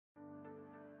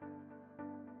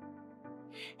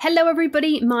Hello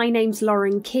everybody, my name's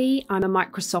Lauren Key. I'm a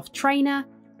Microsoft trainer,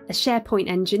 a SharePoint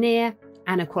engineer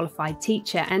and a qualified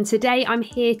teacher, and today I'm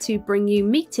here to bring you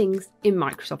meetings in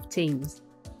Microsoft Teams.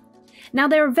 Now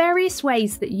there are various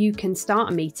ways that you can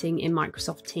start a meeting in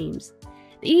Microsoft Teams.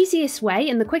 The easiest way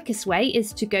and the quickest way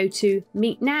is to go to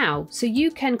Meet Now, so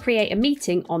you can create a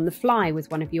meeting on the fly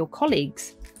with one of your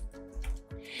colleagues.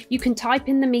 You can type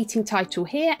in the meeting title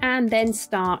here and then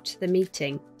start the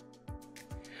meeting.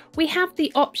 We have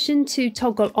the option to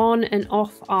toggle on and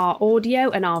off our audio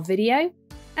and our video,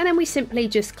 and then we simply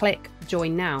just click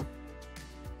Join Now.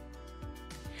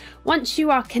 Once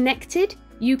you are connected,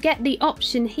 you get the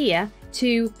option here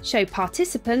to show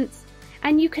participants,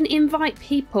 and you can invite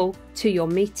people to your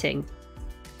meeting.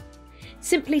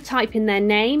 Simply type in their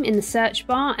name in the search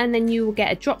bar, and then you will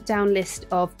get a drop-down list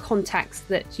of contacts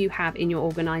that you have in your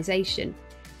organisation.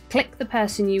 Click the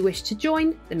person you wish to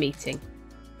join the meeting.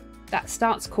 That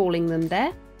starts calling them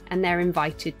there, and they're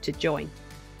invited to join.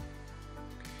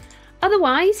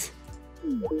 Otherwise,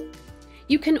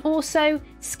 you can also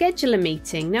schedule a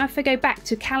meeting. Now, if I go back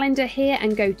to calendar here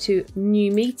and go to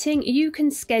new meeting, you can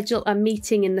schedule a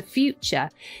meeting in the future.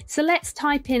 So let's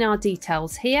type in our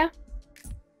details here.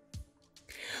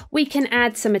 We can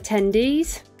add some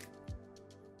attendees.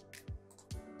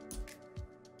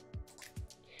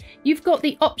 You've got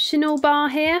the optional bar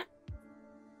here.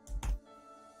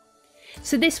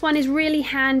 So this one is really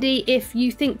handy if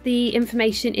you think the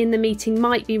information in the meeting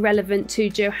might be relevant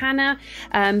to Johanna,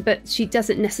 but she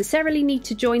doesn't necessarily need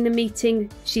to join the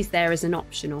meeting. She's there as an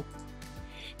optional.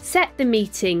 Set the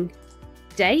meeting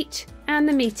date and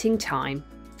the meeting time,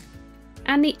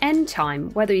 and the end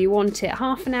time, whether you want it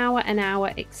half an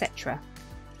hour, etc.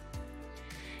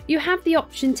 You have the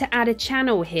option to add a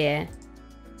channel here.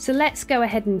 So let's go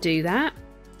ahead and do that.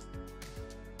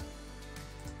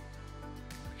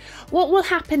 What will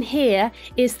happen here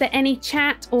is that any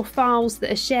chat or files that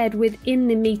are shared within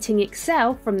the meeting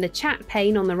itself from the chat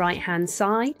pane on the right hand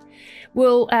side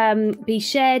will be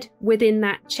shared within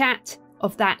that chat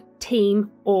of that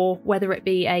team, or whether it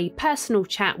be a personal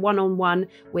chat one-on-one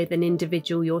with an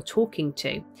individual you're talking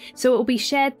to. So it will be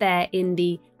shared there in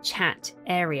the chat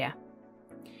area.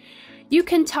 You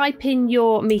can type in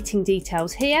your meeting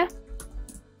details here,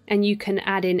 and you can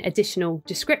add in additional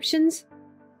descriptions.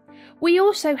 We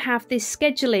also have this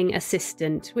scheduling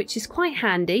assistant, which is quite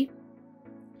handy.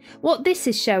 What this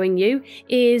is showing you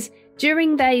is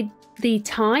during the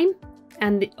time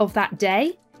of that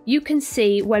day, you can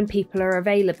see when people are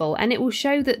available, and it will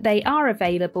show that they are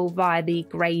available via the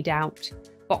greyed out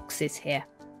boxes here.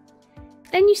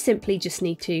 Then you simply just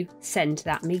need to send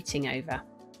that meeting over.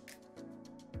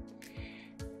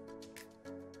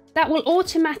 That will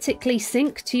automatically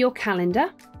sync to your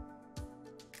calendar.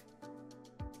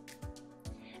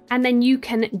 And then you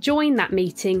can join that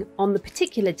meeting on the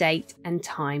particular date and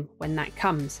time when that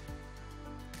comes.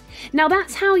 Now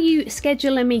that's how you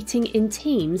schedule a meeting in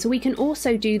Teams. We can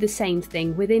also do the same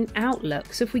thing within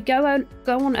Outlook. So if we go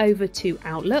on over to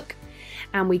Outlook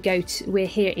and we're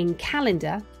here in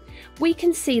Calendar, we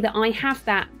can see that I have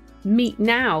that Meet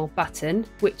Now button,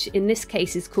 which in this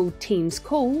case is called Teams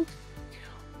Call.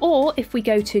 Or if we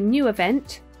go to New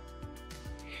Event,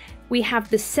 we have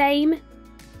the same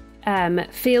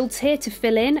fields here to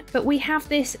fill in, but we have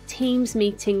this Teams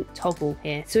meeting toggle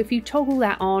here. So if you toggle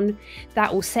that on,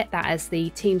 that will set that as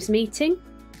the Teams meeting,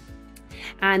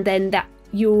 and then that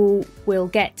you will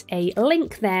get a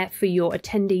link there for your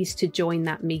attendees to join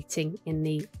that meeting in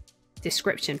the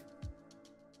description.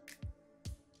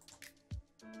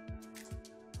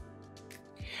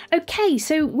 Okay,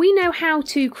 so we know how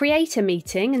to create a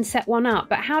meeting and set one up,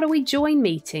 but how do we join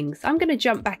meetings? I'm going to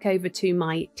jump back over to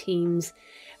my Teams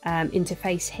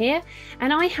interface here,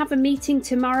 and I have a meeting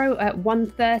tomorrow at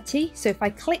 1:30. So if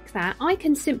I click that, I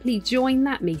can simply join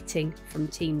that meeting from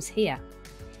Teams here.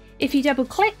 If you double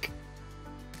click,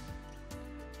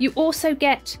 you also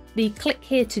get the click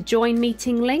here to join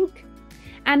meeting link,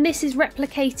 and this is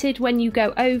replicated when you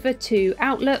go over to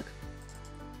Outlook,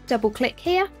 double click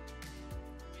here,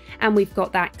 and we've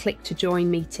got that click to join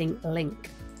meeting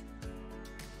link.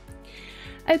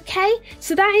 Okay,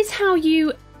 so that is how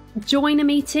you join a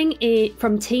meeting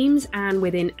from Teams and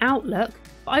within Outlook.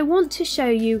 But I want to show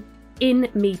you in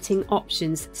meeting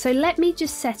options. So let me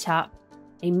just set up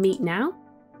a Meet Now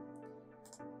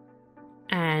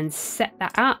and set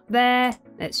that up there.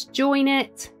 Let's join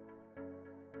it.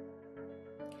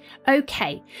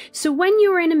 Okay, so when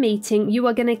you're in a meeting, you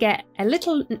are going to get a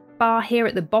little bar here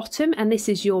at the bottom, and this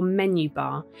is your menu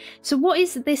bar. So what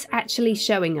is this actually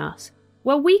showing us?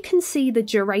 Well, we can see the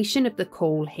duration of the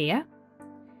call here.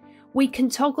 We can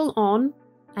toggle on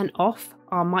and off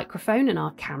our microphone and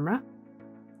our camera.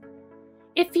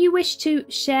 If you wish to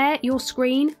share your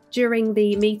screen during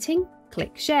the meeting,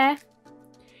 click Share.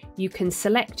 You can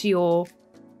select your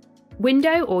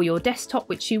window or your desktop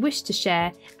which you wish to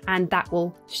share, and that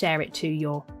will share it to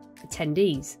your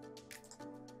attendees.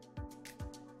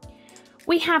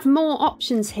 We have more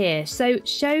options here, so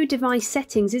Show Device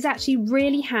Settings is actually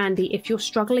really handy if you're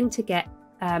struggling to get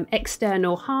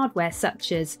external hardware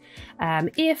such as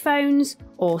earphones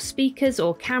or speakers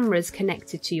or cameras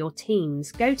connected to your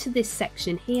Teams. Go to this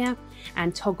section here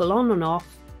and toggle on and off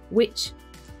which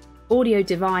audio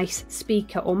device,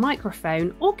 speaker or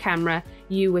microphone or camera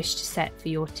you wish to set for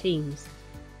your Teams.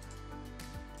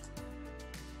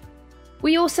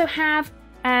 We also have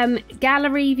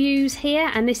gallery views here,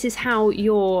 and this is how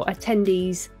your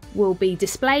attendees will be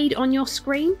displayed on your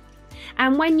screen.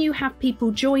 And when you have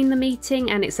people join the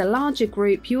meeting and it's a larger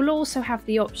group, you'll also have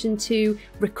the option to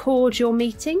record your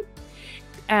meeting,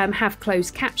 have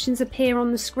closed captions appear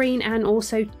on the screen, and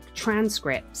also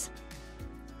transcripts.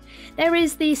 There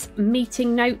is this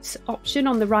meeting notes option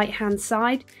on the right hand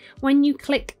side. When you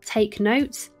click take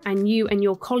notes and you and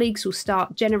your colleagues will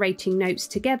start generating notes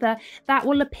together, that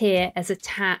will appear as a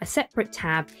separate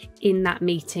tab in that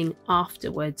meeting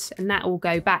afterwards, and that will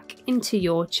go back into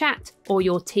your chat or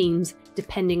your Teams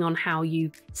depending on how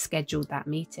you scheduled that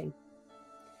meeting.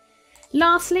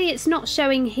 Lastly, it's not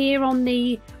showing here on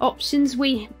the options,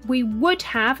 we would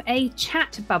have a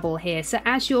chat bubble here. So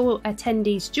as your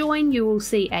attendees join, you will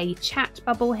see a chat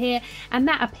bubble here, and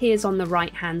that appears on the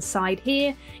right hand side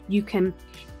here. You can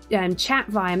chat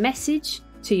via message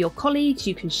to your colleagues,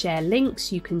 you can share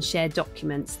links, you can share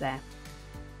documents there.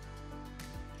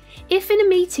 If in a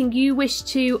meeting you wish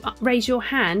to raise your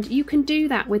hand, you can do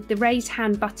that with the raise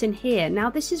hand button here. Now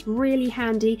this is really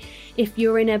handy if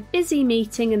you're in a busy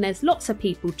meeting and there's lots of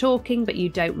people talking but you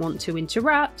don't want to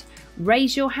interrupt.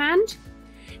 Raise your hand.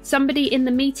 Somebody in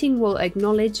the meeting will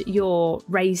acknowledge your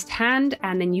raised hand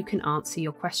and then you can answer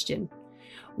your question.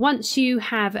 Once you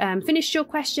have finished your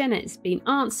question and it's been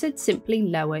answered, simply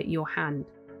lower your hand.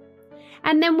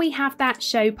 And then we have that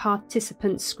show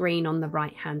participants screen on the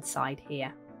right hand side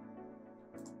here.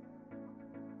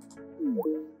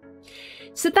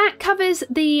 So that covers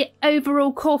the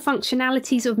overall core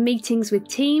functionalities of meetings with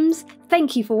Teams.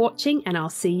 Thank you for watching, and I'll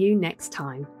see you next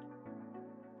time.